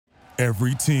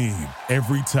Every team,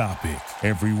 every topic,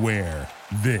 everywhere.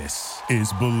 This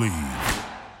is Believe.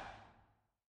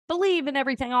 Believe in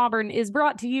Everything Auburn is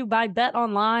brought to you by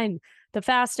BetOnline, the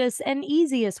fastest and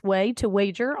easiest way to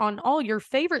wager on all your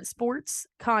favorite sports,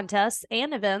 contests,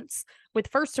 and events with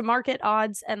first-to-market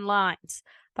odds and lines.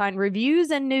 Find reviews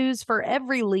and news for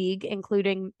every league,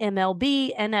 including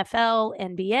MLB, NFL,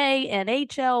 NBA,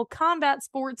 NHL, combat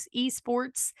sports,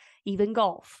 esports, even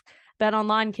golf.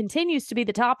 BetOnline continues to be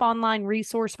the top online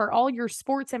resource for all your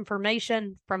sports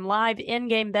information, from live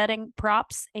in-game betting,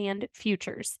 props, and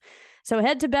futures. So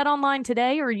head to BetOnline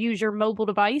today or use your mobile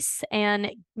device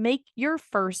and make your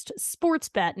first sports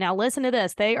bet. Now listen to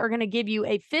this. They are going to give you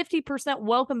a 50%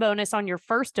 welcome bonus on your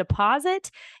first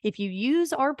deposit if you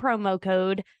use our promo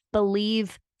code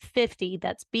BELIEVE50.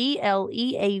 That's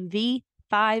BLEAV50.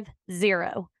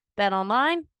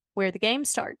 BetOnline, where the game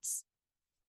starts.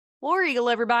 War Eagle,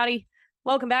 everybody.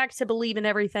 Welcome back to Believe in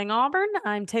Everything Auburn.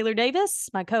 I'm Taylor Davis.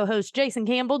 My co-host Jason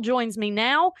Campbell joins me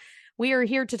now. We are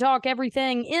here to talk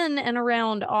everything in and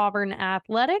around Auburn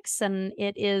athletics, and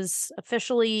it is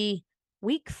officially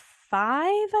week 5,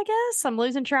 I guess. I'm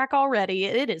losing track already.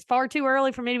 It is far too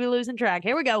early for me to be losing track.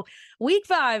 Here we go. Week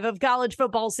 5 of college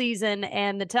football season,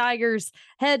 and the Tigers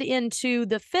head into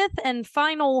the 5th and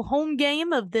final home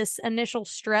game of this initial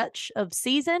stretch of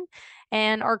season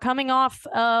and are coming off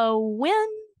a win?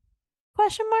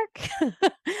 Question mark? Coming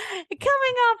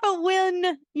off a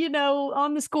win,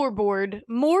 on the scoreboard.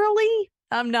 Morally,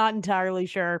 I'm not entirely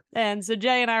sure. And so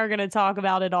Jay and I are going to talk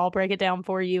about it all, break it down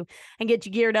for you, and get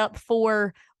you geared up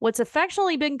for what's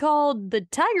affectionately been called the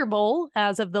Tiger Bowl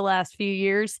as of the last few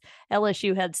years.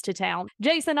 LSU heads to town.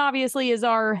 Jason obviously is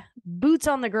our boots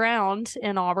on the ground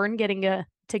in Auburn, getting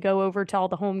to go over to all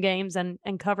the home games and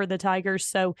cover the Tigers.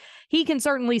 So he can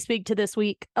certainly speak to this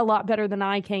week a lot better than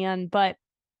I can. But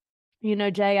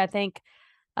Jay, I think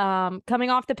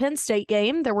coming off the Penn State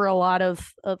game, there were a lot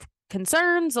of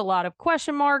concerns, a lot of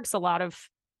question marks, a lot of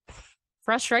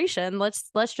frustration.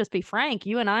 Let's just be frank.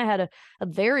 You and I had a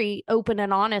very open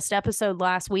and honest episode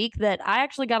last week that I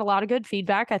actually got a lot of good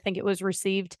feedback. I think it was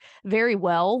received very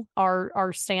well,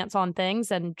 our stance on things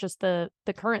and just the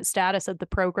current status of the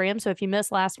program. So if you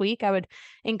missed last week, I would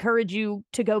encourage you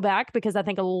to go back because I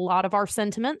think a lot of our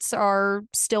sentiments are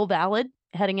still valid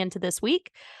heading into this week.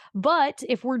 But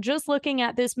if we're just looking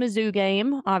at this Mizzou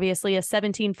game, obviously a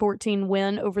 17-14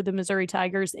 win over the Missouri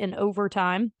Tigers in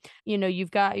overtime,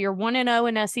 you've got your 1-0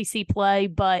 in SEC play,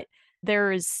 but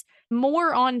there is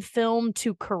more on film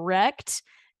to correct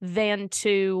than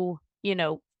to,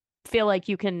 feel like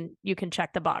you can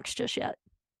check the box just yet.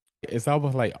 It's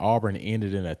almost like Auburn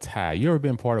ended in a tie. You ever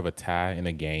been part of a tie in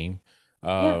a game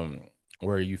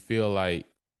where you feel like,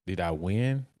 did I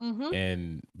win?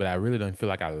 Mm-hmm. But I really don't feel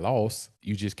like I lost.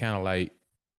 You just kind of like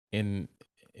in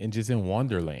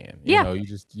wonderland. Yeah. You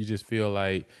just feel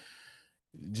like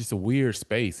just a weird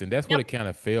space. And that's what it kind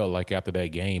of felt like after that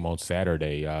game on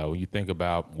Saturday. When you think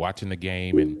about watching the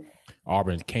game and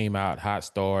Auburn came out, hot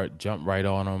start, jumped right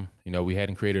on them. We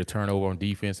hadn't created a turnover on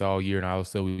defense all year, and all of a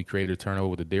sudden we created a turnover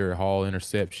with the Derrick Hall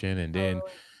interception, and then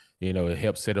it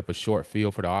helped set up a short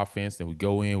field for the offense. Then we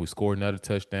go in, we score another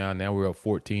touchdown. Now we're up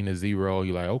 14-0.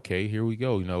 You're like, okay, here we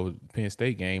go. Penn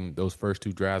State game, those first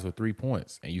 2 drives were 3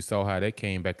 points. And you saw how that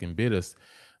came back and bit us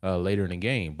later in the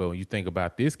game. But when you think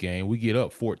about this game, we get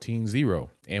up 14-0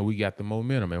 and we got the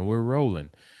momentum and we're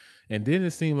rolling. And then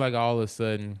it seemed like all of a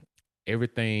sudden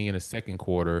everything in the second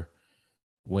quarter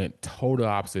went total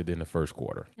opposite in the first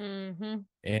quarter. Mm-hmm.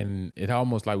 And it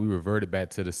almost like we reverted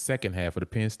back to the second half of the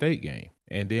Penn State game.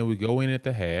 And then we go in at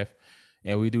the half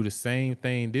and we do the same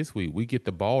thing this week. We get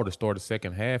the ball to start the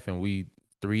second half and we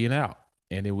 3 and out.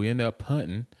 And then we end up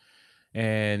punting.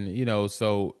 And,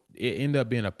 so it ended up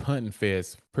being a punting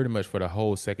fest pretty much for the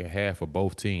whole second half for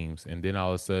both teams. And then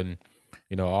all of a sudden,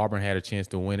 Auburn had a chance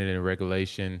to win it in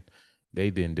regulation. They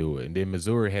didn't do it. And then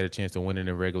Missouri had a chance to win it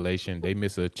in regulation. They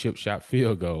missed a chip shot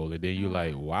field goal. And then you're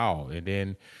like, wow. And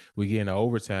then we get into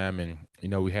overtime and,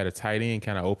 we had a tight end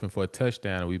kind of open for a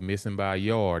touchdown and we missed him by a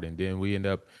yard. And then we end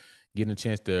up getting a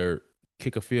chance to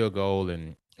kick a field goal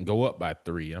and go up by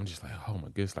 3. I'm just like, oh my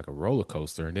goodness, like a roller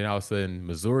coaster. And then all of a sudden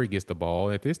Missouri gets the ball.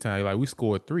 At this time, we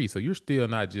scored 3. So you're still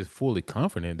not just fully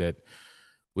confident that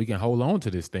we can hold on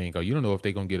to this thing. Or you don't know if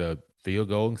they're going to get a field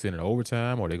goal and send it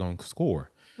overtime or they're going to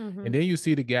score. Mm-hmm. And then you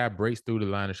see the guy breaks through the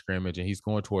line of scrimmage and he's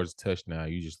going towards the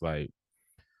touchdown. You just like,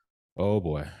 oh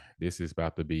boy, this is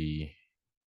about to be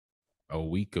a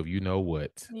week of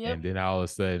what. Yep. And then all of a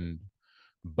sudden,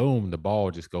 boom, the ball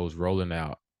just goes rolling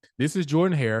out. This is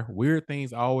Jordan Hare. Weird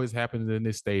things always happen in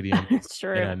this stadium. It's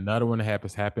true. And another one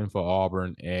happened for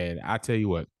Auburn. And I tell you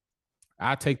what,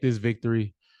 I take this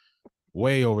victory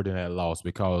way over than that loss,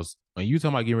 because when you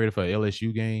talking about getting ready for an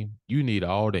LSU game, you need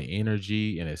all the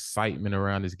energy and excitement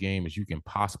around this game as you can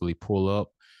possibly pull up.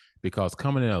 Because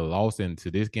coming in a loss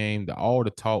into this game, all the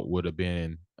talk would have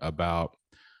been about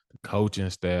the coaching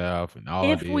staff and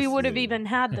all If we this. would have even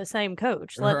had the same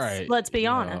coach, Right. let's be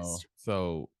honest.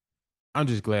 So I'm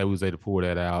just glad we was able to pull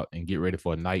that out and get ready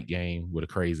for a night game with a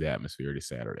crazy atmosphere this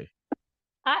Saturday.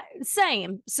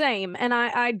 Same. And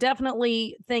I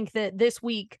definitely think that this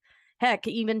week, heck,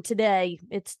 even today,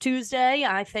 it's Tuesday.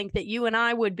 I think that you and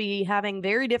I would be having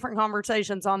very different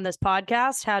conversations on this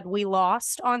podcast had we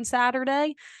lost on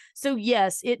Saturday. So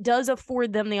yes, it does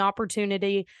afford them the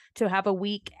opportunity to have a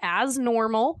week as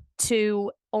normal,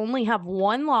 to only have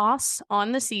one loss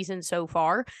on the season so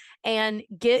far, and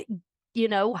get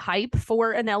hype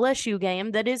for an LSU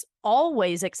game that is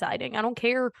always exciting. I don't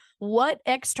care what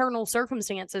external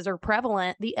circumstances are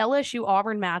prevalent. The LSU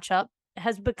Auburn matchup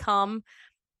has become,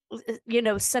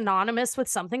 synonymous with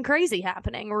something crazy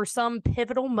happening or some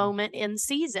pivotal moment in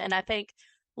season. I think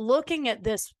looking at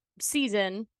this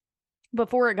season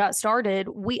before it got started,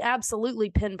 we absolutely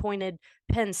pinpointed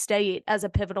Penn State as a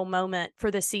pivotal moment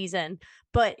for the season.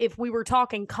 But if we were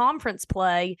talking conference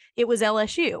play, it was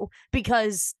LSU,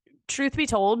 because truth be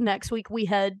told, next week we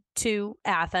head to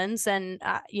Athens, and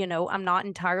I'm not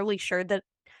entirely sure that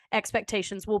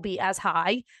expectations will be as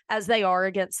high as they are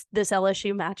against this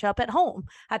LSU matchup at home.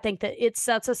 I think that it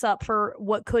sets us up for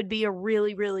what could be a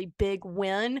really, really big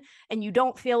win, and you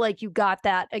don't feel like you got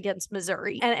that against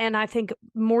Missouri. And I think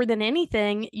more than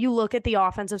anything, you look at the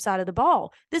offensive side of the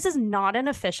ball. This is not an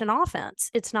efficient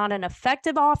offense. It's not an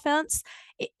effective offense.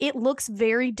 It looks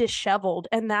very disheveled,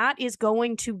 and that is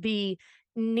going to be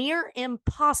near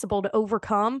impossible to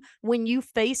overcome when you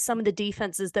face some of the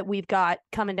defenses that we've got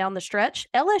coming down the stretch,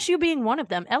 LSU being one of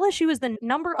them. LSU is the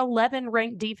number 11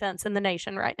 ranked defense in the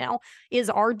nation right now. Is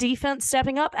our defense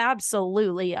stepping up?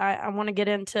 Absolutely. I want to get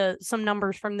into some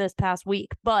numbers from this past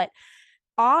week, but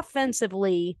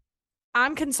offensively,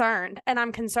 I'm concerned, and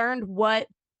I'm concerned what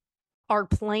our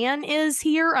plan is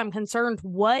here. I'm concerned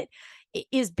what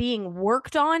is being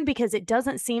worked on, because it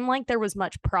doesn't seem like there was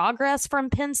much progress from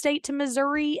Penn State to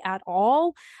Missouri at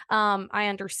all. I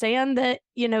understand that,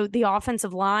 the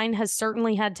offensive line has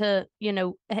certainly had to,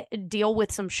 deal with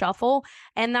some shuffle,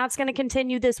 and that's going to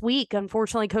continue this week.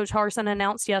 Unfortunately, Coach Harsin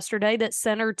announced yesterday that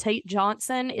center Tate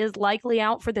Johnson is likely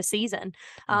out for the season.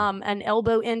 An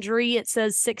elbow injury, it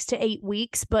says 6 to 8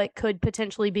 weeks, but could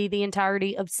potentially be the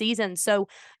entirety of season. So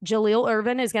Jaleel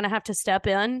Irvin is going to have to step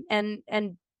in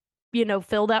and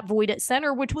fill that void at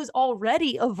center, which was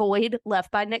already a void left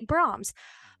by Nick Brahms.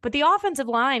 But the offensive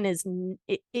line is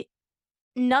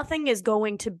nothing is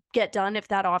going to get done if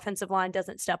that offensive line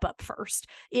doesn't step up first.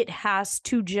 It has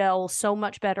to gel so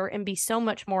much better and be so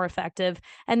much more effective.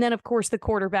 And then, of course, the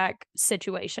quarterback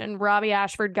situation. Robbie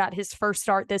Ashford got his first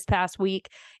start this past week.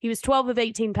 He was 12 of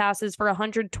 18 passes for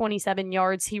 127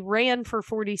 yards. He ran for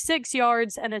 46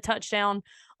 yards and a touchdown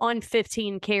on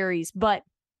 15 carries. But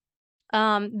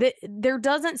there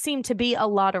doesn't seem to be a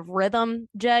lot of rhythm,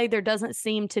 Jay. There doesn't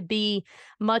seem to be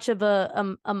much of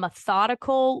a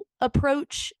methodical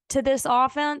approach to this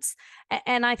offense.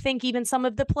 And I think even some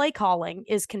of the play calling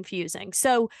is confusing.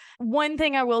 So one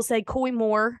thing I will say, Coy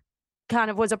Moore kind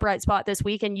of was a bright spot this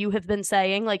week, and you have been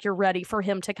saying like you're ready for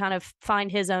him to kind of find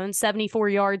his own. 74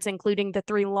 yards, including the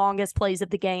 3 longest plays of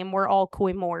the game, were all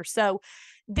Coy Moore. So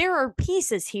there are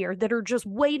pieces here that are just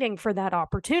waiting for that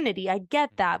opportunity. I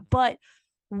get that. But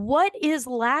what is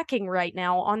lacking right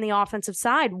now on the offensive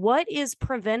side? What is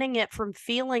preventing it from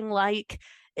feeling like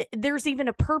there's even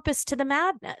a purpose to the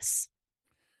madness?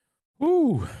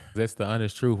 Ooh, that's the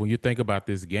honest truth. When you think about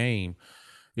this game,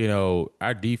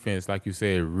 our defense, like you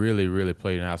said, really, really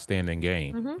played an outstanding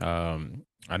game.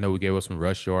 I know we gave us some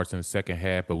rush yards in the second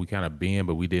half, but we kind of bend,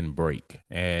 but we didn't break.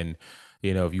 And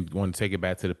if you want to take it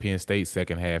back to the Penn State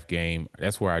second half game,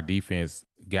 that's where our defense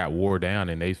got wore down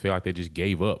and they feel like they just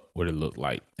gave up what it looked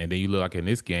like. And then you look like in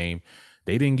this game,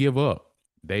 they didn't give up.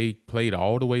 They played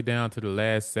all the way down to the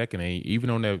last second. And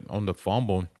even on the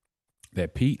fumble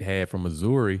that Pete had from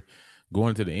Missouri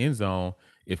going to the end zone,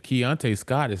 if Keontae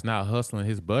Scott is not hustling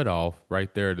his butt off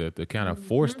right there to kind of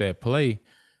force that play,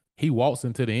 he walks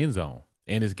into the end zone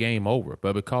and it's game over.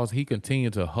 But because he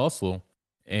continued to hustle,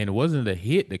 and it wasn't the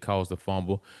hit that caused the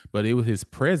fumble, but it was his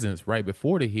presence right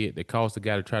before the hit that caused the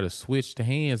guy to try to switch the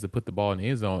hands to put the ball in the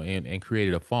end zone and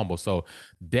created a fumble. So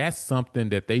that's something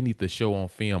that they need to show on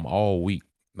film all week.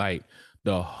 Like,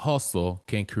 the hustle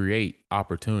can create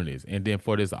opportunities. And then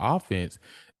for this offense,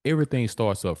 everything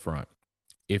starts up front.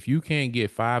 If you can't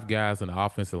get 5 guys on the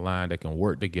offensive line that can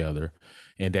work together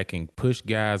and that can push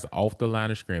guys off the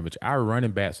line of scrimmage. Our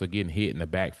running backs are getting hit in the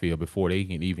backfield before they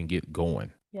can even get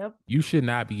going. Yep. You should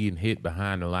not be getting hit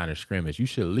behind the line of scrimmage. You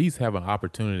should at least have an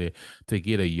opportunity to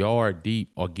get a yard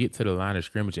deep or get to the line of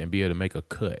scrimmage and be able to make a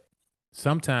cut.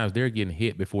 Sometimes they're getting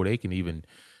hit before they can even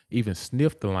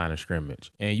sniff the line of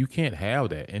scrimmage, and you can't have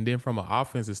that. And then from an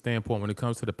offensive standpoint, when it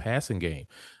comes to the passing game,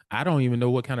 I don't even know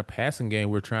what kind of passing game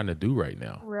we're trying to do right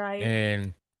now. Right.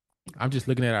 And I'm just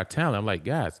looking at our talent. I'm like,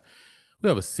 guys, we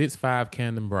have a 6'5"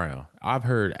 Camden Brown. I've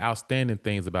heard outstanding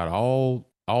things about all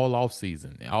off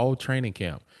season, all training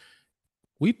camp.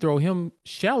 We throw him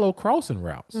shallow crossing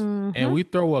routes, and we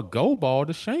throw a go ball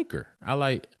to Shanker. I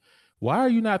like, why are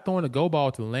you not throwing a go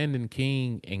ball to Landon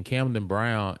King and Camden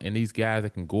Brown and these guys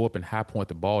that can go up and high point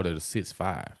the ball to the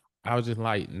 6'5"? I was just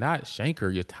like, not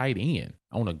Shanker, your tight end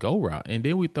on a go route. And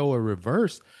then we throw a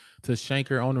reverse to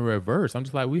Shanker on the reverse. I'm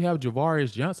just like, we have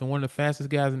Javarius Johnson, one of the fastest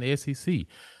guys in the SEC.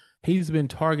 He's been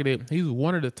targeted. He's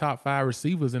one of the top 5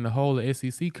 receivers in the whole of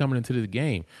SEC coming into this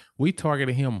game. We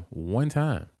targeted him one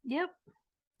time. Yep.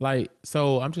 Like,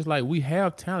 so I'm just like, we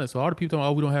have talent. So all the people talking,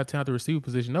 oh, we don't have talent at the receiver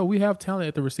position. No, we have talent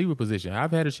at the receiver position.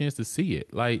 I've had a chance to see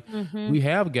it. Like, we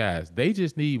have guys. They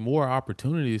just need more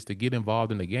opportunities to get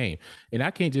involved in the game. And I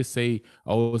can't just say,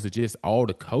 oh, is it just all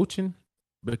the coaching?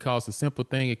 Because the simple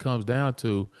thing it comes down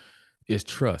to is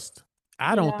trust.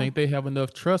 I don't think they have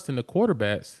enough trust in the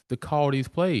quarterbacks to call these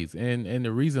plays. And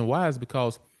the reason why is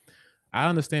because I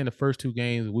understand the first 2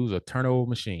 games, we was a turnover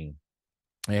machine.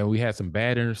 And we had some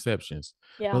bad interceptions.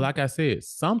 Yeah. But like I said,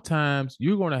 sometimes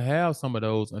you're going to have some of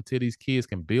those until these kids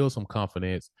can build some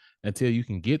confidence, until you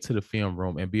can get to the film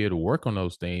room and be able to work on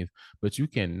those things. But you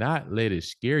cannot let it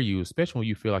scare you, especially when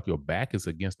you feel like your back is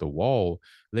against the wall.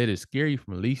 Let it scare you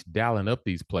from at least dialing up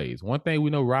these plays. One thing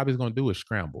we know Robbie's going to do is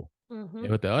scramble.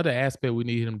 But the other aspect we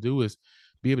need him to do is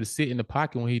be able to sit in the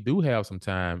pocket when he do have some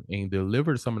time and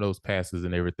deliver some of those passes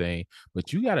and everything.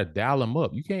 But you got to dial them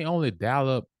up. You can't only dial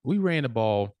up. We ran the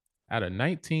ball out of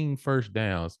 19 first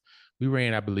downs. We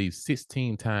ran, I believe,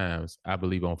 16 times,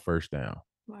 on first down.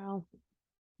 Wow.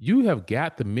 You have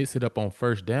got to mix it up on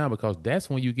first down, because that's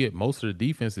when you get most of the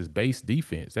defense is base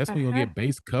defense. That's when you'll get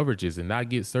base coverages and not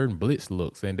get certain blitz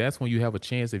looks. And that's when you have a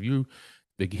chance, if you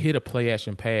to hit a play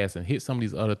action pass and hit some of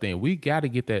these other things. We got to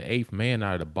get that 8th man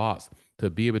out of the box to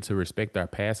be able to respect our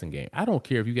passing game. I don't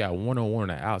care if you got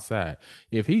one-on-one on the outside.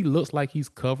 If he looks like he's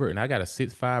covered and I got a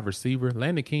 6'5" receiver,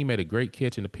 Landon King made a great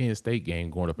catch in the Penn State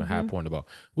game going up and high point the ball.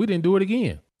 We didn't do it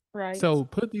again. Right. So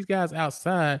put these guys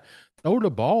outside, throw the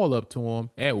ball up to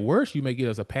them. At worst, you may get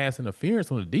us a pass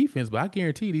interference on the defense, but I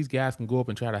guarantee these guys can go up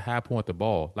and try to high point the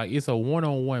ball. Like, it's a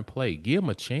one-on-one play. Give them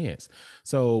a chance.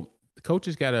 So the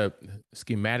coaches got to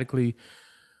schematically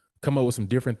come up with some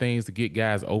different things to get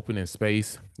guys open in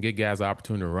space, get guys the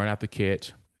opportunity to run out the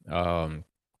catch,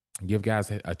 give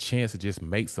guys a chance to just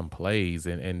make some plays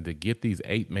and to get these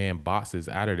 8-man boxes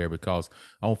out of there, because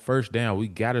on first down, we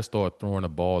got to start throwing the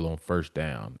ball on first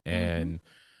down. And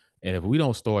if we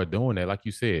don't start doing that, like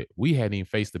you said, we hadn't even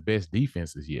faced the best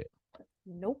defenses yet.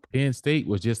 Nope. Penn State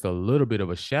was just a little bit of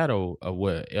a shadow of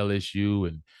what LSU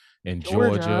and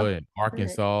Georgia and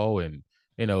Arkansas and,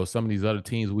 you know, some of these other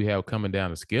teams we have coming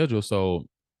down the schedule. So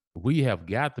we have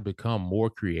got to become more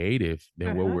creative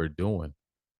than what we're doing.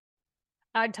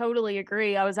 I totally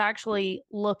agree. I was actually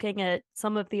looking at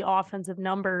some of the offensive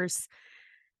numbers,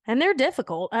 and they're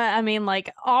difficult. I mean,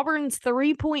 like, Auburn's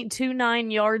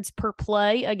 3.29 yards per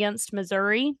play against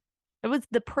Missouri. It was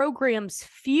the program's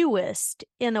fewest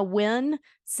in a win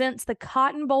since the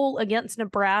Cotton Bowl against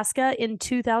Nebraska in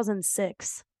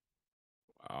 2006.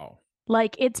 Wow.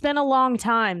 Like, it's been a long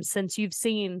time since you've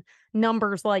seen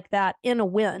numbers like that in a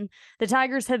win. The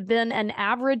Tigers have been an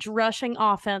average rushing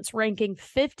offense, ranking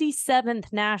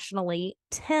 57th nationally,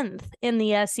 10th in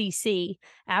the SEC,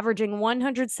 averaging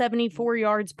 174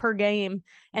 yards per game,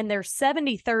 and they're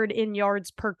 73rd in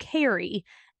yards per carry.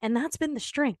 And that's been the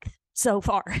strength so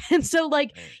far. And so,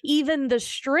 like, even the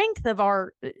strength of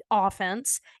our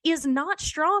offense is not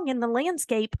strong in the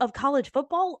landscape of college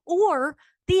football or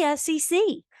the SEC.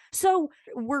 So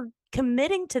we're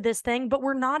committing to this thing, but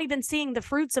we're not even seeing the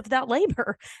fruits of that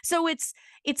labor. So it's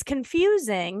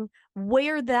confusing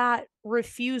where that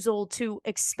refusal to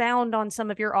expound on some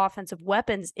of your offensive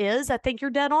weapons is. I think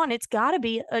you're dead on. It's got to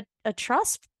be a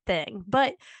trust thing.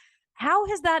 But how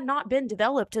has that not been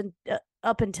developed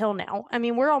up until now? I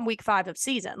mean, we're on week 5 of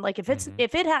season. Like, if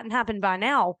it hadn't happened by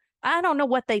now, I don't know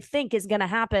what they think is going to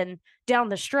happen down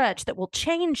the stretch that will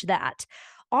change that.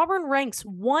 Auburn ranks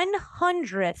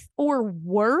 100th or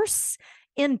worse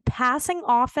in passing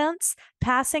offense,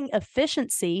 passing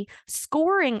efficiency,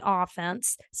 scoring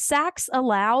offense, sacks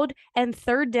allowed, and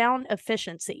third down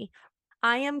efficiency.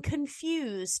 I am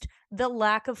confused the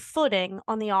lack of footing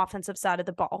on the offensive side of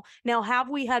the ball. Now, have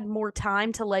we had more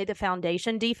time to lay the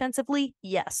foundation defensively?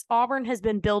 Yes. Auburn has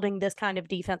been building this kind of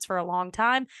defense for a long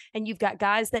time, and you've got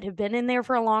guys that have been in there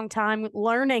for a long time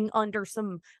learning under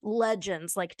some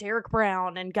legends like Derek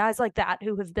Brown and guys like that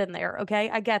who have been there. Okay,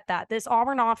 I get that. This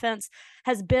Auburn offense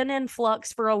has been in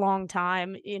flux for a long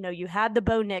time. You know, you had the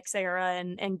Bo Nix era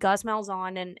and Gus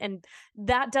Malzahn, and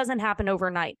that doesn't happen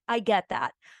overnight. I get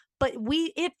that. But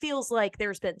it feels like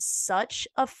there's been such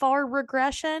a far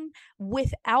regression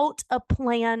without a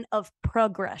plan of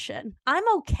progression. I'm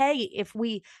okay if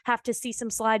we have to see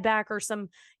some slide back or some,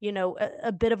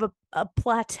 a bit of a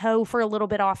plateau for a little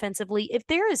bit offensively. If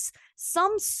there is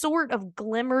some sort of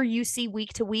glimmer you see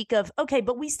week to week of, okay,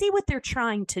 but we see what they're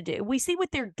trying to do. We see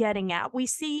what they're getting at. We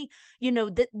see,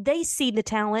 that they see the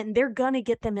talent and they're going to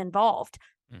get them involved.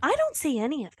 I don't see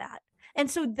any of that. And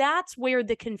so that's where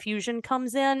the confusion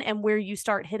comes in and where you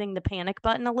start hitting the panic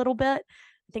button a little bit.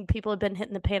 I think people have been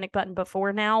hitting the panic button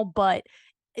before now, but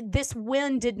this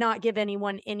win did not give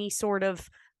anyone any sort of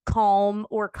calm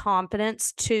or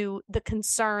confidence to the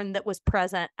concern that was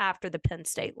present after the Penn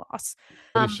State loss.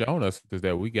 What it's shown us is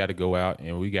that we got to go out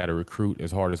and we got to recruit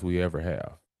as hard as we ever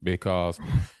have. Because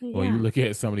when you look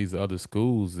at some of these other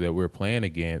schools that we're playing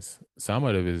against, some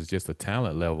of it is just a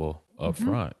talent level up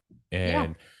front.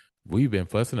 And we've been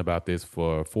fussing about this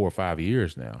for 4 or 5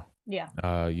 years now. Yeah.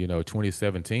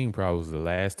 2017 probably was the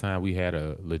last time we had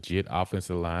a legit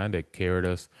offensive line that carried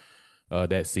us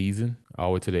that season all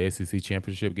the way to the SEC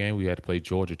championship game. We had to play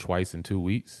Georgia twice in 2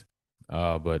 weeks.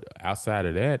 But outside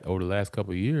of that, over the last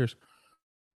couple of years,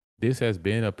 this has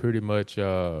been a pretty much,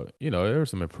 there were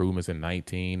some improvements in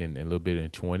 19 and a little bit in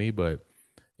 20, but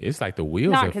it's like the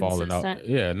wheels have fallen off.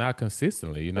 Yeah, not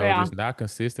consistently, just not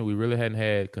consistent. We really hadn't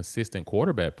had consistent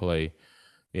quarterback play,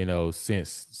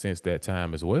 since that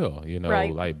time as well.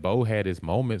 Like Bo had his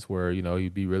moments where,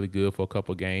 he'd be really good for a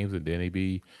couple of games and then he'd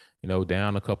be,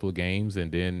 down a couple of games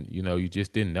and then, you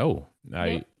just didn't know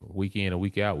week in and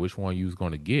week out which one you was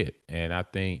going to get. And I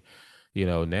think,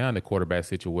 now in the quarterback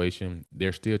situation,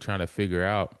 they're still trying to figure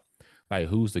out like,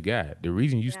 who's the guy? The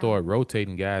reason you start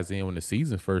rotating guys in when the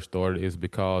season first started is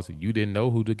because you didn't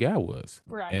know who the guy was.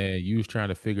 Right. And you was trying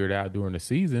to figure it out during the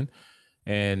season.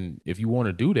 And if you want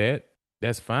to do that,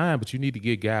 that's fine, but you need to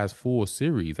get guys full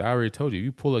series. I already told you, if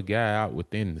you pull a guy out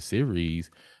within the series,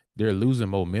 they're losing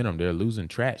momentum. They're losing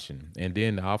traction. And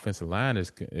then the offensive line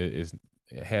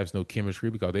has no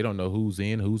chemistry because they don't know who's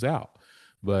in, who's out.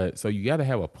 But so you got to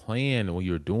have a plan when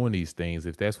you're doing these things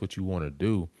if that's what you want to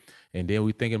do. And then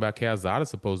we thinking about Calzada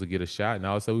supposed to get a shot, and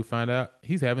all of a sudden we find out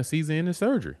he's having season-ending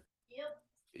surgery.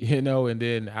 Yep. And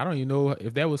then I don't even know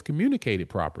if that was communicated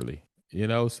properly.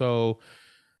 So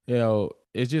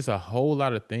it's just a whole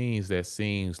lot of things that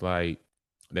seems like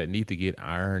that need to get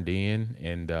ironed in,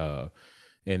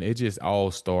 and it just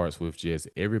all starts with just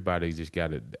everybody just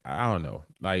got to, I don't know,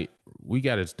 like we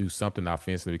got to do something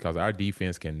offensively because our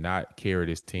defense cannot carry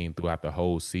this team throughout the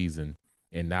whole season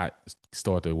and not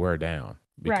start to wear down.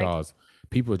 Because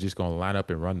people are just going to line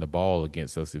up and run the ball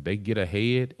against us. If they get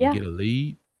ahead and get a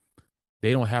lead,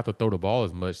 they don't have to throw the ball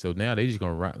as much. So now they're just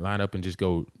going to line up and just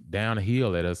go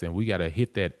downhill at us, and we got to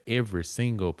hit that every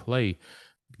single play.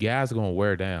 Guys are going to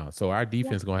wear down. So our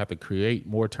defense is going to have to create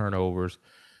more turnovers,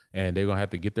 and they're going to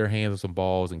have to get their hands on some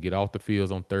balls and get off the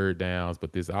fields on third downs.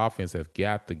 But this offense has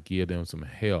got to give them some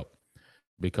help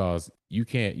because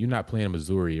you're not playing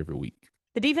Missouri every week.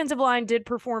 The defensive line did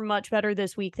perform much better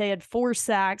this week. They had 4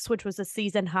 sacks, which was a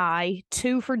season high,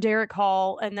 2 for Derek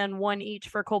Hall, and then 1 each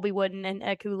for Colby Wooden and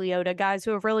Eku Leota, guys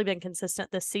who have really been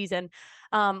consistent this season.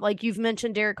 Like you've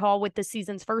mentioned, Derek Hall with the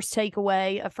season's first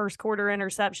takeaway, a first quarter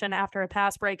interception after a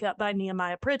pass breakup by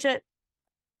Nehemiah Pritchett.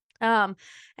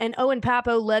 And Owen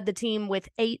Papo led the team with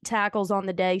 8 tackles on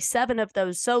the day, 7 of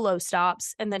those solo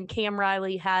stops, and then Cam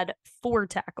Riley had 4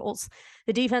 tackles.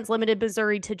 The defense limited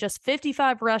Missouri to just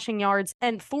 55 rushing yards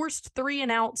and forced 3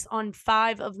 and outs on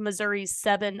 5 of Missouri's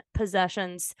 7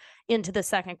 possessions into the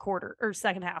second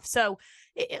half. So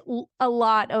a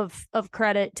lot of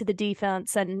credit to the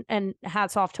defense and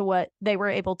hats off to what they were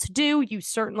able to do. You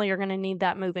certainly are going to need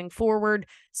that moving forward,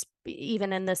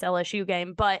 even in this LSU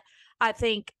game. But I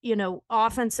think,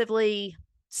 offensively,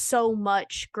 so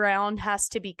much ground has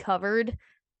to be covered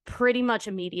pretty much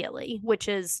immediately, which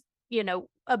is,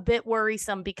 a bit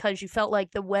worrisome because you felt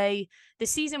like the way the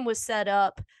season was set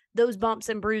up, those bumps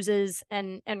and bruises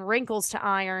and wrinkles to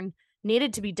iron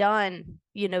needed to be done,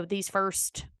 these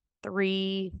first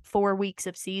 3-4 weeks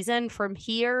of season. From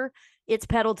here, it's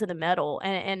pedal to the metal,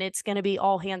 and it's going to be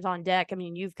all hands on deck. I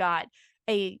mean, you've got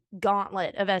a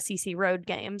gauntlet of SEC road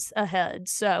games ahead.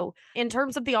 So in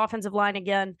terms of the offensive line,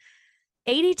 again,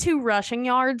 82 rushing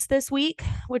yards this week,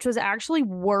 which was actually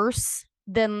worse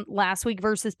than last week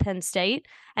versus Penn State.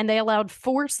 And they allowed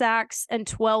 4 sacks and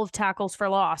 12 tackles for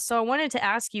loss. So I wanted to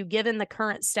ask you, given the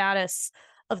current status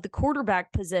of the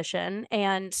quarterback position,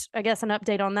 and I guess an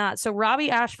update on that. So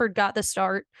Robbie Ashford got the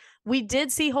start. We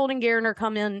did see Holden Garner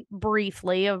come in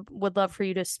briefly. I would love for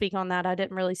you to speak on that. I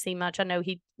didn't really see much. I know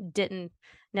he didn't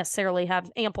necessarily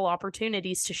have ample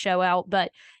opportunities to show out,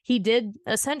 but he did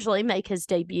essentially make his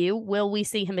debut. Will we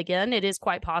see him again? It is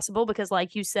quite possible because,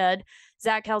 like you said,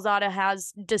 Zach Calzada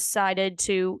has decided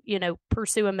to,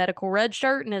 pursue a medical red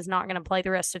shirt and is not going to play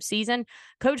the rest of season.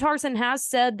 Coach Harsin has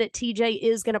said that TJ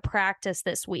is going to practice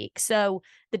this week. So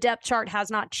the depth chart has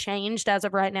not changed as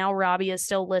of right now. Robbie is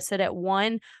still listed at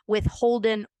 1 with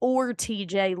Holden or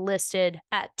TJ listed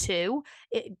at 2.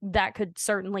 That could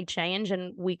certainly change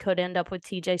and we could end up with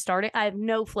TJ starting. I have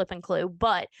no flipping clue,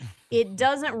 but it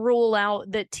doesn't rule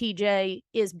out that TJ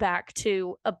is back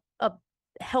to a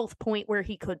health point where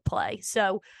he could play.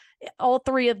 So all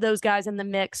 3 of those guys in the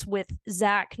mix with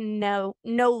Zach no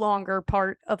longer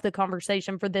part of the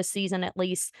conversation for this season, at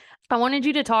least. I wanted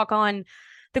you to talk on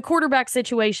the quarterback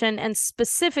situation and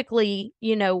specifically,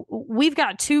 we've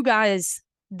got 2 guys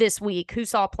this week who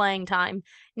saw playing time,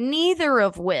 neither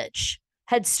of which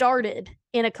had started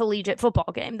in a collegiate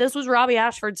football game. This was Robbie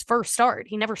Ashford's first start.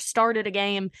 He never started a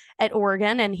game at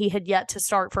Oregon, and he had yet to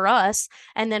start for us.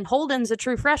 And then Holden's a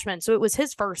true freshman, so it was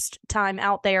his first time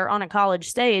out there on a college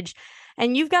stage.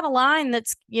 And you've got a line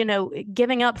that's,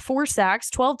 giving up 4 sacks,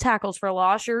 12 tackles for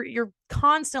loss. You're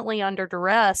constantly under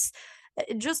duress.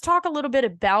 Just talk a little bit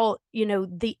about,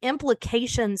 the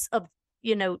implications of,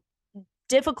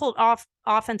 difficult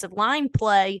offensive line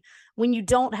play when you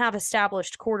don't have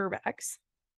established quarterbacks.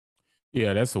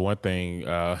 Yeah, that's the one thing.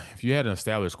 If you had an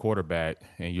established quarterback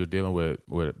and you're dealing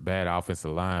with bad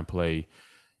offensive line play,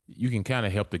 you can kind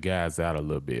of help the guys out a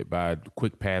little bit by a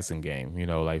quick passing game,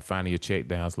 like finding your check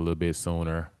downs a little bit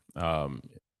sooner.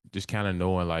 Just kind of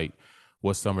knowing like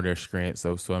what's some of their strengths,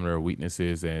 some of their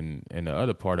weaknesses. And the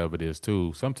other part of it is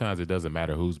too, sometimes it doesn't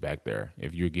matter who's back there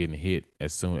if you're getting hit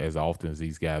as often as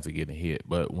these guys are getting hit.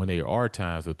 But when there are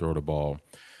times to throw the ball,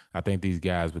 I think these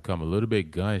guys become a little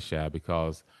bit gun shy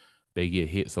because they get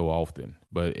hit so often.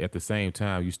 But at the same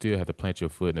time, you still have to plant your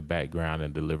foot in the background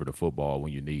and deliver the football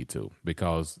when you need to,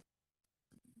 because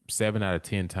 7 out of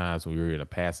 10 times when you're in a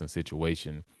passing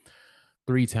situation,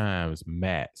 3 times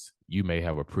max, you may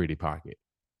have a pretty pocket.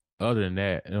 Other than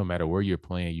that, no matter where you're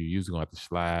playing, you're usually going to have to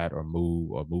slide or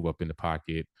move up in the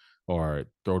pocket or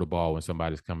throw the ball when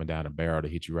somebody's coming down the barrel to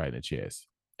hit you right in the chest.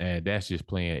 And that's just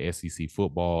playing SEC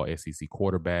football, SEC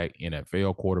quarterback,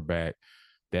 NFL quarterback.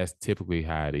 That's typically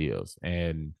how it is.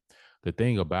 And the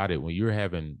thing about it, when you're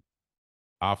having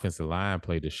offensive line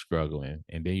play that's struggling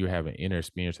and then you're having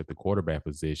inexperience at the quarterback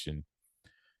position,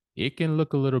 it can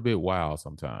look a little bit wild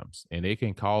sometimes. And it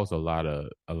can cause a lot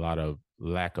of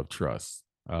lack of trust.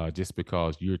 Just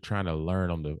because you're trying to learn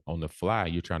on the fly,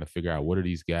 you're trying to figure out what are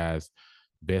these guys'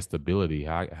 best ability,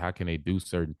 how can they do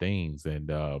certain things, and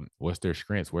what's their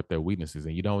strengths, what their weaknesses,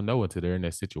 and you don't know until they're in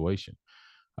that situation.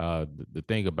 The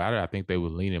thing about it, I think they were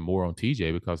leaning more on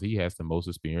TJ because he has the most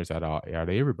experience out of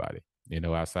everybody.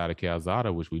 Outside of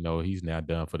Calzada, which we know he's now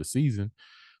done for the season,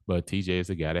 but TJ is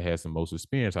the guy that has the most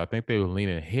experience. I think they were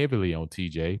leaning heavily on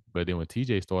TJ, but then when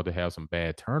TJ started to have some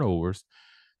bad turnovers,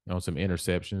 some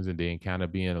interceptions, and then kind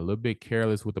of being a little bit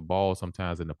careless with the ball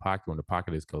sometimes in the pocket when the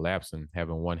pocket is collapsing,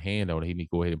 having one hand on it, he need to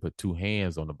go ahead and put 2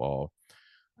 hands on the ball.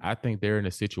 I think they're in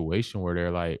a situation where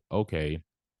they're like, okay,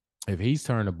 if he's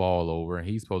turning the ball over and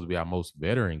he's supposed to be our most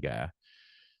veteran guy,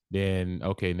 then,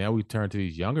 okay, now we turn to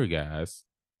these younger guys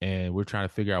and we're trying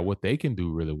to figure out what they can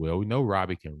do really well. We know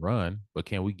Robbie can run, but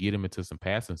can we get him into some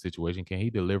passing situation? Can he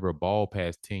deliver a ball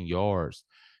past 10 yards,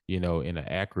 in an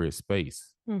accurate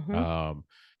space? Mm-hmm.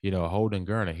 Holden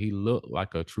Garner, he looked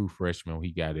like a true freshman when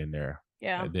he got in there.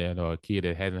 Yeah. And then a kid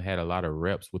that hasn't had a lot of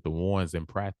reps with the ones in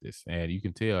practice. And you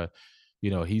can tell,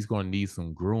 he's going to need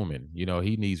some grooming.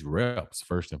 He needs reps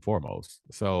first and foremost.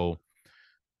 So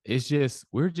it's just,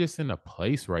 we're just in a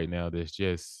place right now that's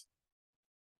just,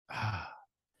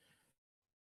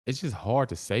 it's just hard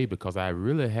to say because I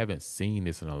really haven't seen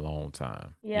this in a long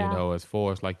time. Yeah. As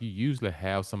far as like you usually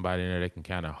have somebody in there that can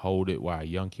kind of hold it while a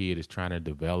young kid is trying to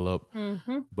develop.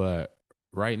 Mm-hmm. But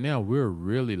right now we're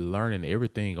really learning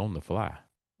everything on the fly.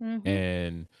 Mm-hmm.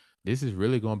 And this is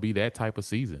really going to be that type of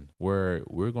season where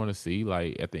we're going to see,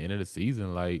 like, at the end of the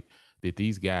season, like, did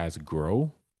these guys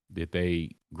grow? Did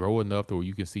they grow enough to where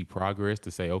you can see progress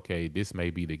to say, okay, this may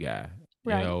be the guy?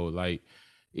 Right. Like,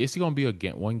 It's going to be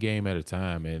one game at a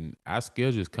time, and our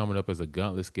schedule is coming up as a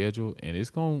gauntlet schedule, and it's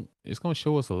going to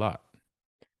show us a lot.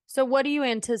 So what do you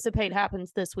anticipate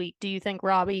happens this week? Do you think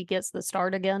Robbie gets the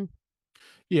start again?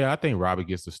 Yeah, I think Robbie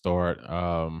gets the start.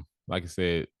 Like I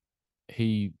said,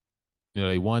 they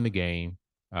won the game.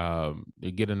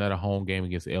 They get another home game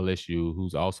against LSU,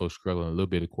 who's also struggling a little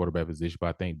bit at quarterback position. But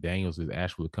I think Daniels is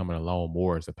actually coming along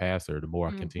more as a passer. The more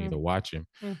I continue to watch him,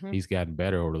 he's gotten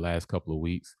better over the last couple of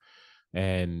weeks.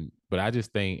 But I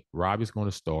just think Robbie's going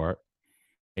to start,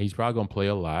 and he's probably going to play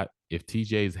a lot. If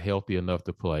TJ is healthy enough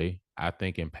to play, I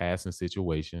think in passing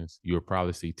situations, you'll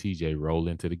probably see TJ roll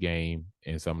into the game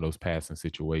in some of those passing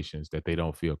situations that they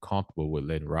don't feel comfortable with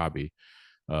letting Robbie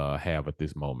have at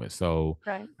this moment. So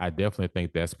Right. I definitely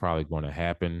think that's probably going to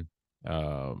happen.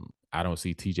 I don't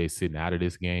see TJ sitting out of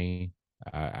this game.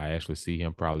 I actually see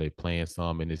him probably playing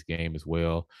some in this game as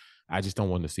well. I just don't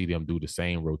want to see them do the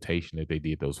same rotation that they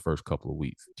did those first couple of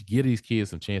weeks. To give these kids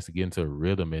some chance to get into a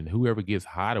rhythm, and whoever gets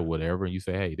hot or whatever, and you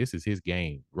say, hey, this is his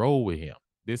game, roll with him.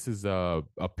 This is a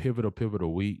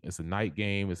pivotal week. It's a night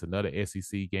game. It's another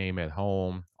SEC game at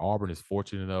home. Auburn is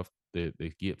fortunate enough to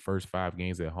get first 5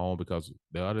 games at home, because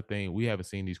the other thing, we haven't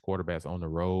seen these quarterbacks on the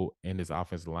road and this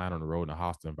offensive line on the road in a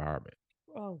hostile environment.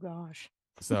 Oh gosh.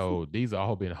 So these are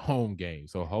all been home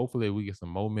games. So hopefully we get some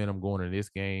momentum going in this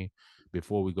game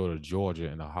before we go to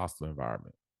Georgia in a hostile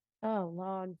environment. Oh,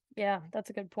 Lord. Yeah, that's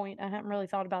a good point. I hadn't really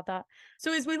thought about that.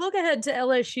 So as we look ahead to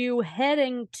LSU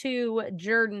heading to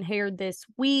Jordan-Hare this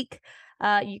week,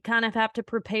 you kind of have to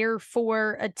prepare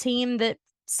for a team that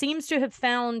seems to have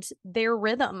found their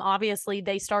rhythm. Obviously,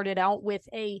 they started out with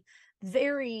a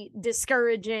very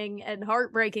discouraging and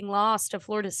heartbreaking loss to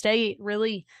Florida State,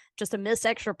 really just a missed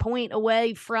extra point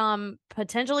away from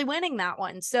potentially winning that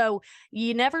one. So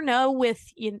you never know with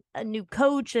a new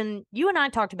coach. And you and I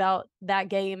talked about that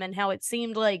game and how it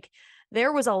seemed like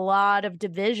there was a lot of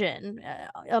division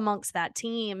amongst that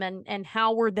team, and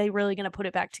how were they really going to put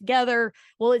it back together?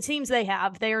 Well, it seems they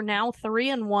have. They are now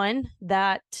 3-1,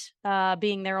 that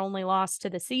being their only loss to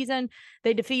the season.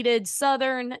 They defeated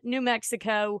Southern, New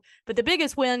Mexico, but the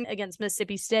biggest win against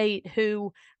Mississippi State,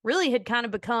 who really had kind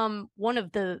of become one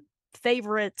of the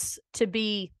favorites to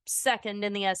be second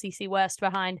in the SEC West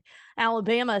behind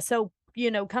Alabama. So,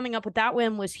 coming up with that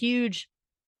win was huge.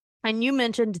 And you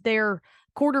mentioned their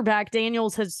quarterback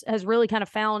Daniels has really kind of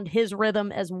found his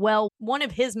rhythm as well. One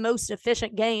of his most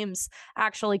efficient games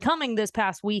actually coming this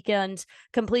past weekend,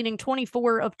 completing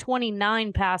 24 of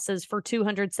 29 passes for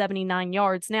 279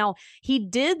 yards. Now, he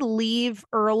did leave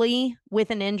early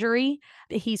with an injury.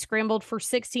 He scrambled for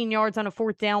 16 yards on a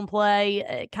 4th down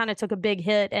play, kind of took a big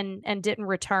hit and didn't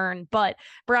return. But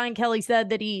Brian Kelly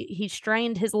said that he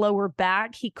strained his lower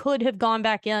back. He could have gone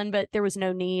back in, but there was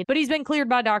no need. But he's been cleared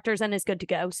by doctors and is good to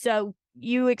go. So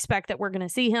you expect that we're going to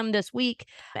see him this week.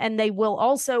 And they will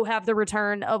also have the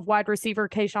return of wide receiver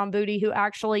Kayshon Boutte, who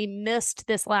actually missed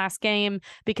this last game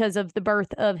because of the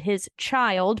birth of his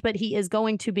child, but he is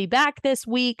going to be back this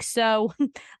week. So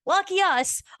lucky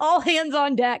us, all hands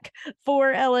on deck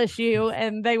for LSU,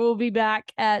 and they will be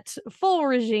back at full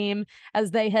regime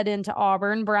as they head into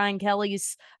Auburn. Brian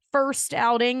Kelly's first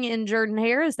outing in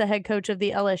Jordan-Hare as the head coach of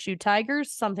the LSU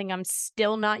Tigers, something I'm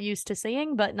still not used to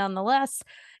seeing, but nonetheless,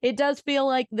 it does feel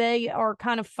like they are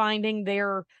kind of finding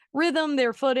their rhythm,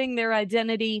 their footing, their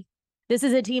identity. This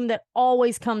is a team that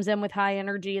always comes in with high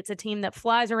energy. It's a team that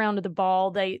flies around to the ball.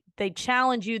 They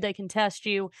challenge you, they contest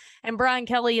you. And Brian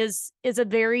Kelly is a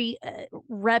very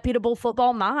reputable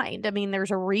football mind. I mean,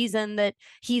 there's a reason that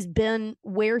he's been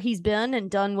where he's been and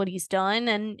done what he's done.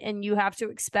 And you have to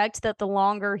expect that the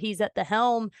longer he's at the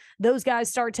helm, those guys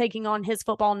start taking on his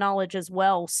football knowledge as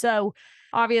well. So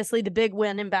obviously the big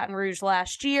win in Baton Rouge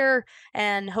last year,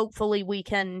 and hopefully we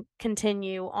can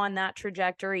continue on that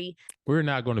trajectory. We're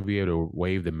not going to be able to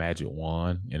wave the magic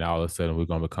wand and all of a sudden we're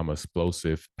going to become an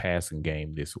explosive passing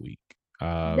game this week.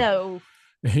 No.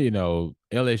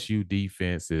 LSU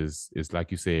defense is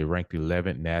like you said, ranked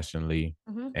 11th nationally,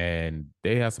 and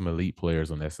they have some elite players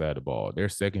on that side of the ball. Their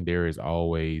secondary is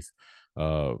always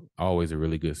a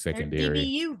really good secondary.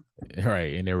 DBU.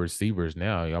 Right. And their receivers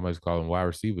now, you almost call them wide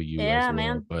receiver U. Yeah, as well.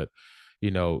 man. But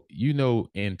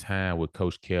in time with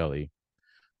Coach Kelly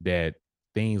that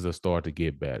things will start to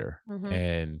get better.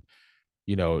 And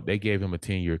they gave him a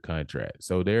 10-year contract.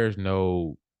 So there's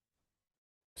no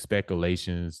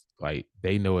speculations. Like,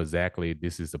 they know exactly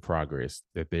this is the progress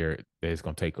that it's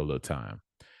going to take a little time.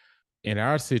 In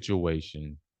our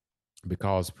situation,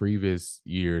 because previous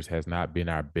years has not been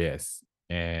our best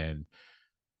and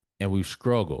we've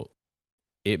struggled,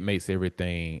 it makes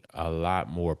everything a lot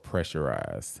more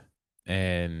pressurized.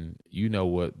 And you know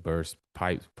what burst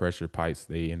pipes, pressure pipes,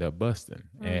 they end up busting.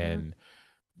 And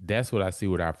that's what I see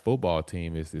with our football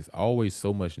team is there's always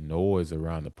so much noise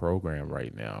around the program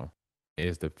right now.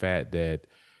 Is the fact that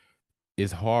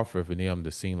it's hard for them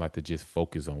to seem like to just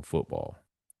focus on football.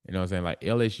 You know what I'm saying? Like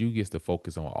LSU gets to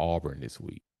focus on Auburn this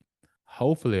week.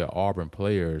 Hopefully, Auburn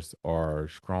players are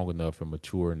strong enough and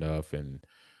mature enough and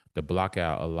to block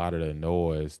out a lot of the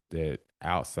noise that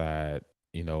outside,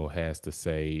 has to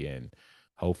say. And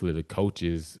hopefully the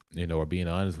coaches, are being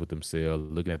honest with themselves,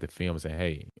 looking at the film and saying,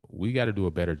 hey, we got to do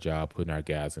a better job putting our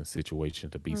guys in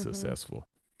situations to be successful.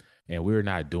 And we're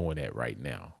not doing that right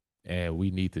now. And we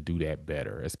need to do that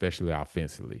better, especially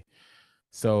offensively.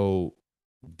 So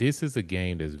this is a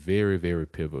game that's very, very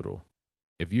pivotal.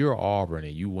 If you're Auburn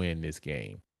and you win this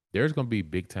game, there's going to be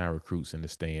big time recruits in the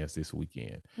stands this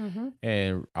weekend.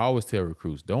 And I always tell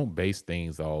recruits, don't base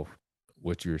things off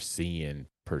what you're seeing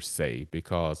per se,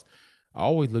 because I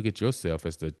always look at yourself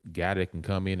as the guy that can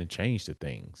come in and change the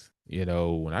things.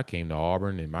 When I came to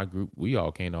Auburn and my group, we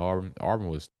all came to Auburn. Auburn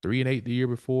was 3-8 the year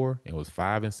before and was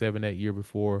 5-7 that year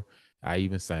before I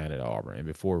even signed at Auburn. And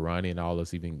before Ronnie and all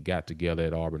us even got together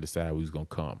at Auburn, decided we was going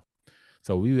to come.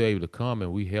 So we were able to come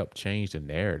and we helped change the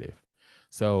narrative.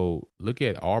 So look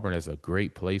at Auburn as a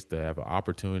great place to have an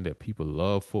opportunity that people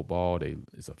love football.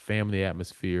 It's a family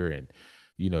atmosphere, and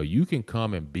you can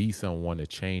come and be someone to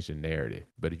change the narrative.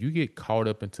 But if you get caught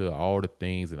up into all the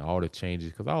things and all the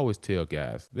changes, because I always tell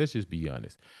guys, let's just be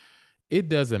honest. It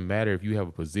doesn't matter if you have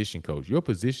a position coach. Your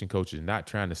position coach is not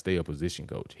trying to stay a position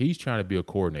coach. He's trying to be a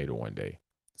coordinator one day.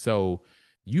 So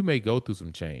you may go through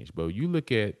some change, but you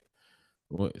look at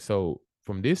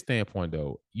from this standpoint,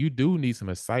 though, you do need some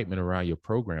excitement around your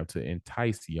program to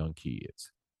entice young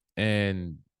kids.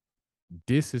 And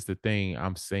this is the thing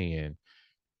I'm saying.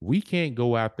 We can't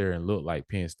go out there and look like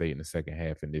Penn State in the second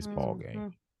half in this ball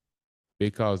game,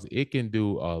 because it can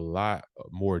do a lot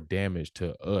more damage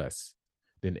to us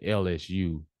than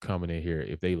LSU coming in here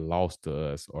if they lost to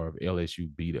us or if LSU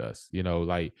beat us.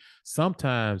 Like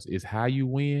sometimes it's how you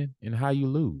win and how you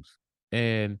lose.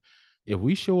 And if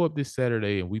we show up this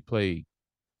Saturday and we play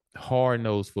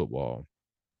hard-nosed football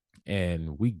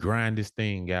and we grind this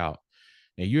thing out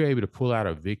and you're able to pull out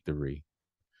a victory,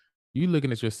 you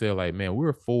looking at yourself like, man,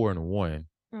 we're 4-1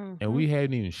 and we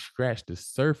haven't even scratched the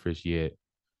surface yet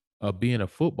of being a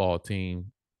football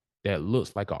team that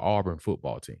looks like an Auburn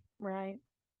football team. Right.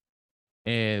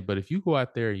 But if you go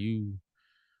out there, you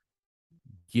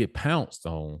get pounced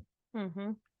on,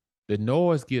 the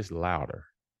noise gets louder.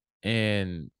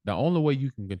 And the only way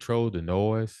you can control the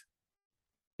noise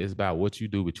is about what you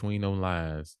do between those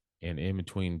lines and in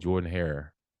between Jordan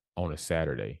Hare on a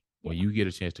Saturday. When you get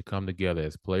a chance to come together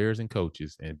as players and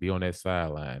coaches and be on that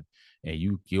sideline and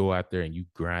you go out there and you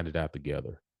grind it out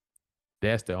together.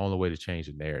 That's the only way to change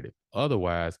the narrative.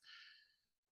 Otherwise,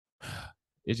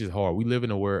 it's just hard. We live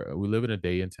in a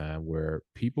day and time where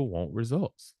people want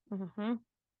results.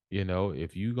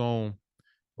 If you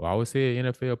I always say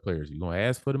NFL players, you're going to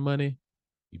ask for the money,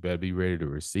 you better be ready to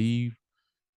receive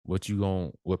what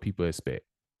people expect.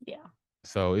 Yeah.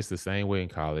 So it's the same way in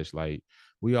college. Like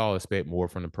we all expect more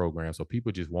from the program. So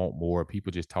people just want more.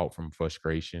 People just talk from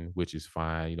frustration, which is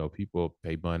fine. People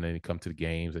pay money and come to the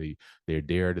games. They're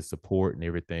there to support and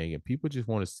everything. And people just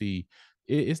want to see,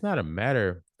 it's not a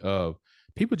matter of,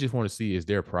 people just want to see, is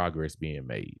there progress being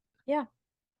made? Yeah.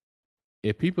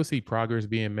 If people see progress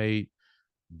being made,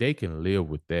 they can live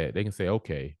with that. They can say,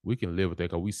 okay, we can live with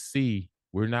that because we see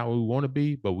we're not where we want to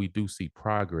be, but we do see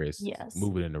progress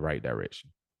moving in the right direction.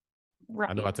 Right.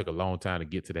 I know I took a long time to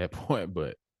get to that point,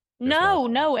 but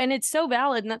no. And it's so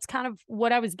valid. And that's kind of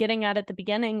what I was getting at the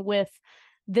beginning with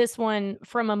this one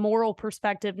from a moral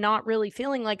perspective, not really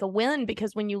feeling like a win,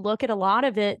 because when you look at a lot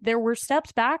of it, there were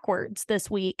steps backwards this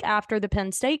week after the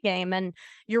Penn State game, and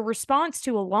your response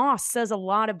to a loss says a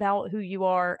lot about who you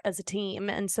are as a team.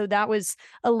 And so that was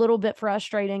a little bit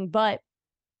frustrating, but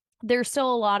there's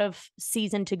still a lot of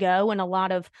season to go and a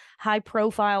lot of high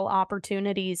profile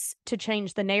opportunities to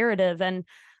change the narrative. And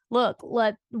look,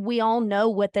 we all know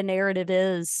what the narrative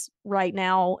is right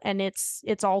now. And it's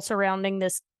all surrounding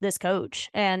this coach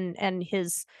and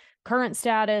his current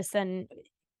status. And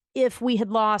if we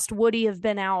had lost, would he have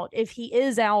been out? If he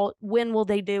is out, when will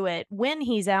they do it? When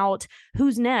he's out,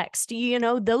 who's next?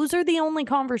 Those are the only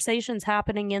conversations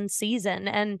happening in season.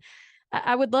 And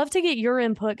I would love to get your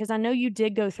input, because I know you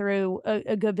did go through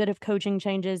a good bit of coaching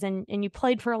changes and you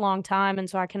played for a long time. And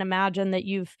so I can imagine that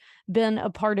you've been a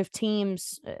part of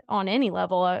teams on any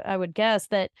level. I would guess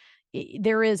that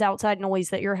there is outside noise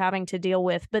that you're having to deal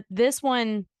with. But this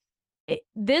one,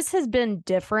 this has been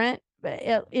different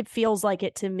it feels like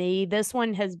it to me. This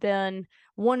one has been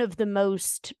one of the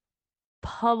most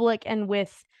public, and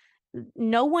with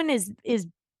no one is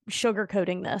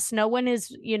sugarcoating this. No one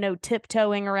is,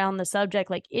 tiptoeing around the subject.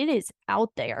 Like, it is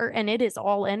out there and it is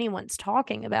all anyone's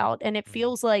talking about. And it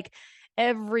feels like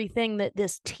everything that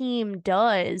this team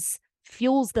does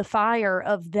fuels the fire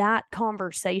of that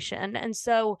conversation. And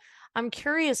so I'm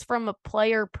curious, from a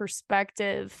player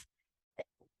perspective,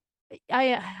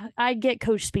 I get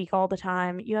coach speak all the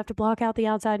time. You have to block out the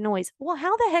outside noise. Well,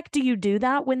 how the heck do you do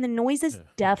that when the noise is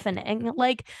deafening?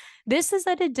 Like, this is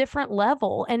at a different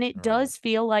level, and it does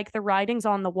feel like the writing's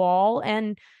on the wall,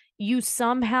 and you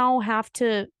somehow have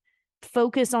to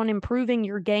focus on improving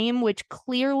your game, which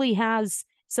clearly has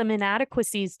some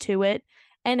inadequacies to it.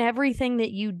 And everything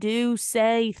that you do,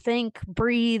 say, think,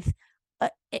 breathe,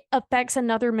 it affects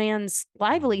another man's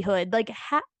livelihood. Like,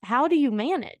 how do you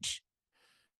manage?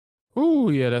 Oh,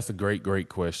 yeah, that's a great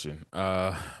question.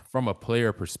 From a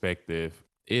player perspective,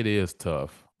 it is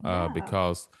tough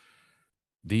because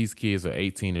these kids are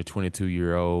 18 to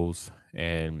 22-year-olds,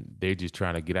 and they're just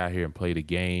trying to get out here and play the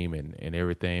game and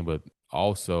everything. But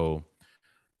also,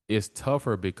 it's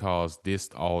tougher because this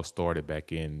all started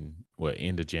back in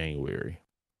end of January,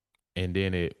 and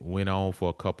then it went on for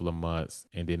a couple of months,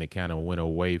 and then it kind of went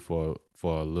away for a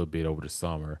little bit over the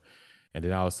summer. And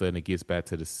then all of a sudden it gets back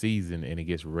to the season and it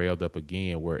gets railed up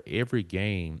again, where every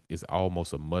game is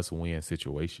almost a must-win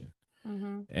situation.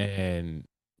 And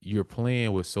you're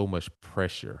playing with so much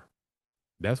pressure.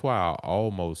 That's why I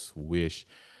almost wish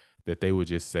that they would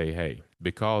just say, hey,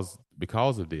 because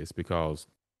of this, because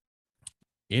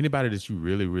anybody that you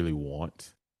really, really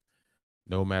want,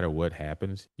 no matter what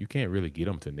happens, you can't really get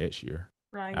them to next year.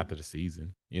 Right. After the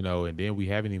season, and then we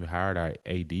haven't even hired our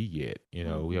AD yet.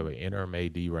 We have an interim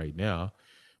AD right now.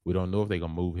 We don't know if they're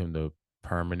going to move him to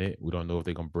permanent. We don't know if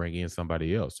they're going to bring in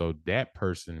somebody else. So that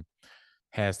person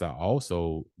has to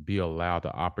also be allowed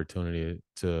the opportunity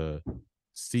to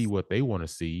see what they want to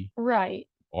see. Right.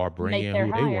 Or bring in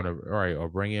who they want to, or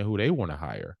bring in who they want to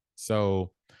hire.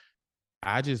 So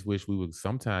I just wish we would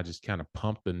sometimes just kind of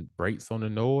pump the brakes on the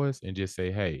noise and just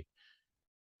say, hey,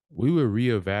 we will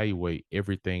reevaluate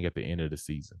everything at the end of the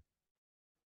season.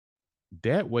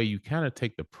 That way you kind of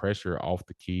take the pressure off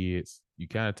the kids. You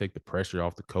kind of take the pressure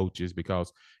off the coaches,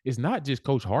 because it's not just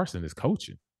Coach Harsin that's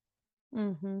coaching.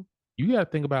 You got to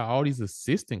think about all these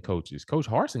assistant coaches. Coach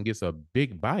Harsin gets a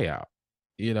big buyout.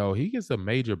 He gets a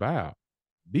major buyout.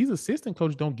 These assistant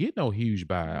coaches don't get no huge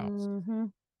buyouts.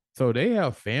 So they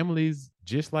have families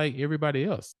just like everybody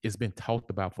else. It's been talked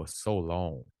about for so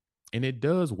long. And it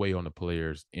does weigh on the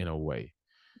players in a way.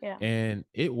 Yeah. And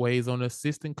it weighs on the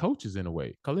assistant coaches in a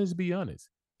way. Because let's be honest,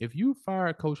 if you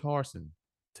fire Coach Harsin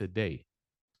today,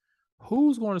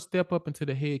 who's going to step up into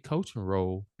the head coaching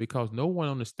role? Because no one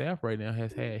on the staff right now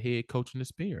has had head coaching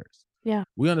experience. Yeah.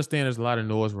 We understand there's a lot of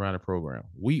noise around the program.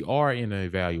 We are in an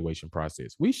evaluation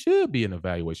process. We should be in an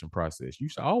evaluation process. You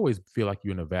should always feel like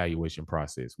you're in an evaluation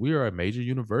process. We are a major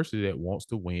university that wants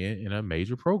to win in a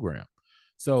major program.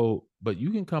 So, but you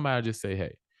can come out and just say,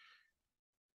 hey,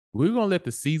 we're going to let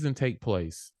the season take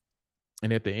place.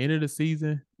 And at the end of the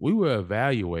season, we will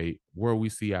evaluate where we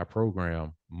see our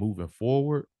program moving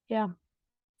forward. Yeah.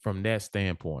 From that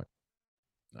standpoint.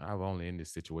 I've only in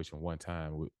this situation one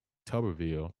time with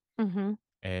Tuberville.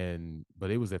 But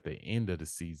it was at the end of the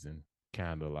season,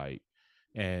 kind of like,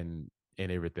 and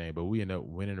everything. But we ended up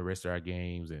winning the rest of our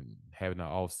games and having an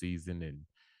off season, and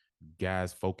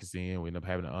guys focusing. We ended up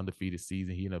having an undefeated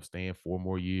season. He ended up staying 4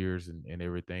 more years and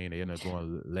everything. They ended up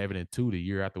going 11-2 the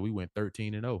year after we went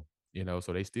 13-0.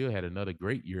 So they still had another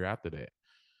great year after that.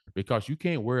 Because you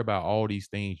can't worry about all these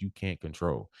things you can't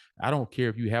control. I don't care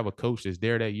if you have a coach that's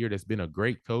there that year that's been a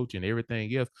great coach and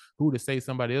everything else. Who to say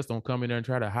somebody else don't come in there and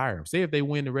try to hire him? Say if they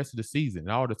win the rest of the season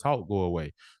and all the talk go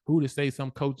away. Who to say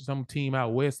some team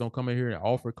out west don't come in here and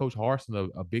offer Coach Harsin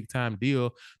a big time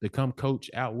deal to come coach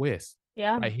out west?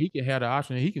 Yeah. Like, he can have the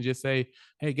option. He can just say,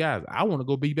 hey guys, I want to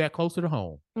go be back closer to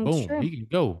home. Boom. True. He can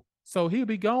go. So he'll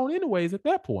be gone anyways at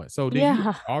that point. So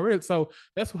so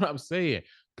that's what I'm saying.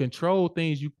 Control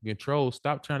things you can control.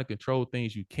 Stop trying to control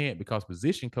things you can't, because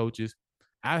position coaches,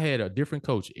 I had a different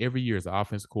coach every year as an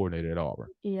offensive coordinator at Auburn.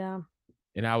 Yeah.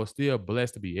 And I was still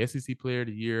blessed to be SEC Player of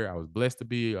the Year. I was blessed to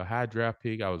be a high draft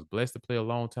pick. I was blessed to play a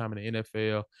long time in the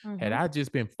NFL. Had I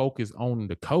just been focused on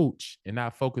the coach and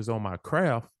not focused on my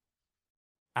craft,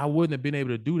 I wouldn't have been able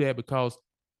to do that, because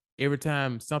every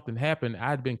time something happened,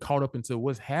 I'd been caught up into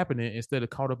what's happening instead of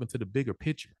caught up into the bigger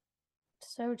picture.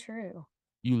 So true.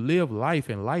 You live life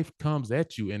and life comes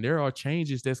at you, and there are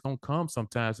changes that's going to come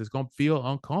sometimes. It's going to feel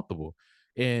uncomfortable.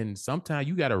 And sometimes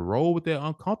you got to roll with that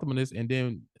uncomfortableness and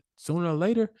then sooner or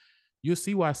later, you'll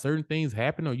see why certain things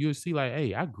happen, or you'll see like,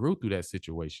 hey, I grew through that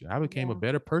situation. I became a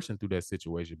better person through that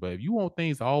situation. But if you want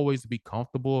things always to be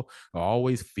comfortable or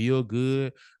always feel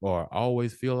good or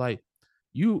always feel like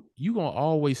you gonna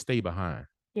always stay behind.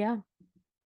 Yeah.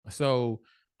 So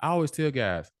I always tell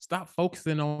guys, stop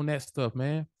focusing on that stuff,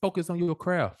 man. Focus on your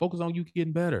craft. Focus on you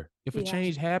getting better. If a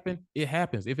change happen, it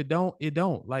happens. If it don't, it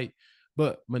don't. Like,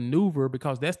 but maneuver,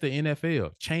 because that's the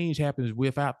NFL. Change happens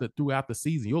throughout the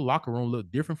season. Your locker room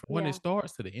look different from when it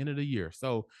starts to the end of the year.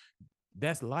 So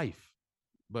that's life.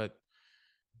 But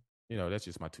that's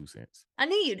just my 2 cents. I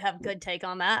knew you'd have a good take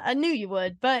on that. I knew you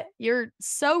would, but you're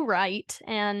so right.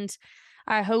 And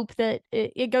I hope that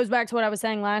it goes back to what I was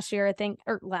saying last year, it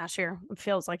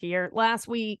feels like a year. Last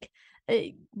week,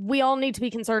 we all need to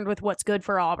be concerned with what's good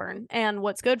for Auburn. And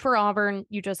what's good for Auburn,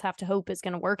 you just have to hope is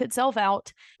going to work itself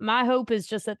out. My hope is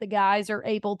just that the guys are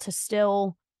able to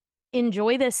still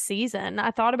enjoy this season.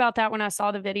 I thought about that when I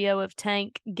saw the video of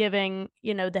Tank giving,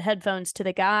 the headphones to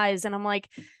the guys. And I'm like,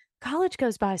 college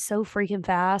goes by so freaking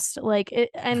fast.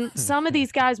 And some of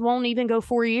these guys won't even go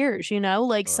 4 years,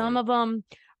 some of them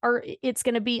it's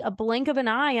going to be a blink of an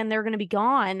eye and they're going to be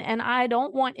gone. And I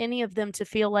don't want any of them to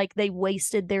feel like they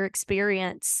wasted their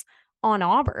experience on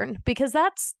Auburn, because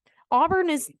Auburn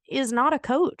is not a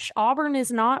coach. Auburn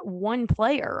is not one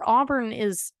player. Auburn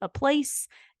is a place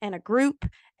and a group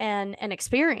and an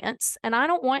experience. And I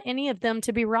don't want any of them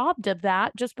to be robbed of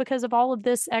that just because of all of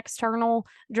this external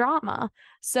drama.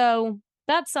 So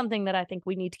that's something that I think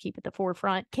we need to keep at the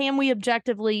forefront. Can we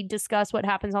objectively discuss what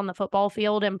happens on the football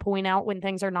field and point out when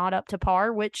things are not up to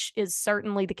par, which is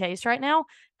certainly the case right now?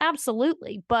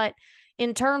 Absolutely. But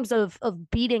in terms of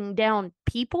beating down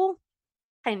people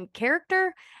and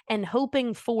character and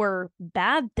hoping for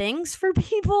bad things for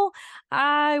people,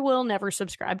 I will never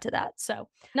subscribe to that. So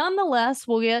nonetheless,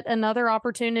 we'll get another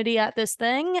opportunity at this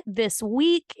thing this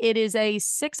week. It is a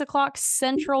 6:00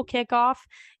 Central kickoff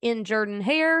in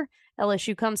Jordan-Hare.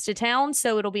 LSU comes to town,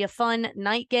 so it'll be a fun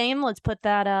night game. Let's put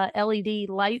that LED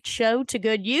light show to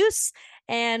good use,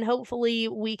 and hopefully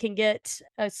we can get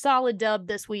a solid dub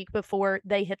this week before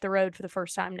they hit the road for the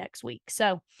first time next week.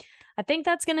 So I think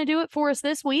that's going to do it for us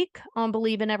this week on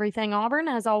Believe in Everything Auburn.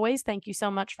 As always, thank you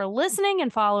so much for listening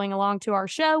and following along to our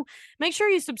show. Make sure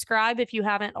you subscribe if you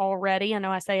haven't already. I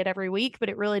know I say it every week, but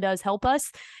it really does help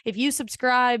us. If you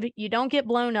subscribe, you don't get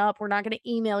blown up. We're not going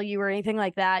to email you or anything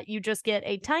like that. You just get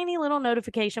a tiny little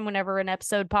notification whenever an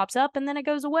episode pops up, and then it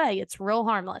goes away. It's real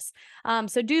harmless.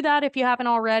 So do that if you haven't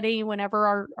already.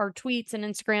 Whenever our tweets and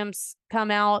Instagrams come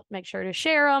out, make sure to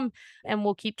share them, and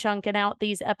we'll keep chunking out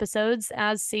these episodes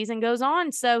as season goes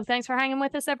on. So thanks for hanging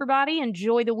with us, everybody.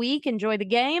 Enjoy the week, enjoy the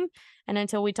game, and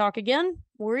until we talk again,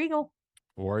 War Eagle.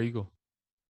 War Eagle.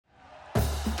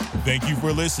 Thank you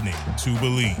for listening to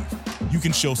Believe. You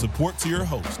can show support to your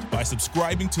host by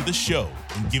subscribing to the show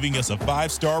and giving us a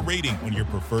 5-star rating on your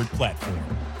preferred platform.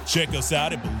 Check us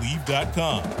out at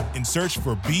Believe.com and search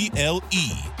for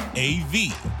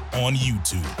BLEAV on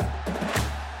YouTube.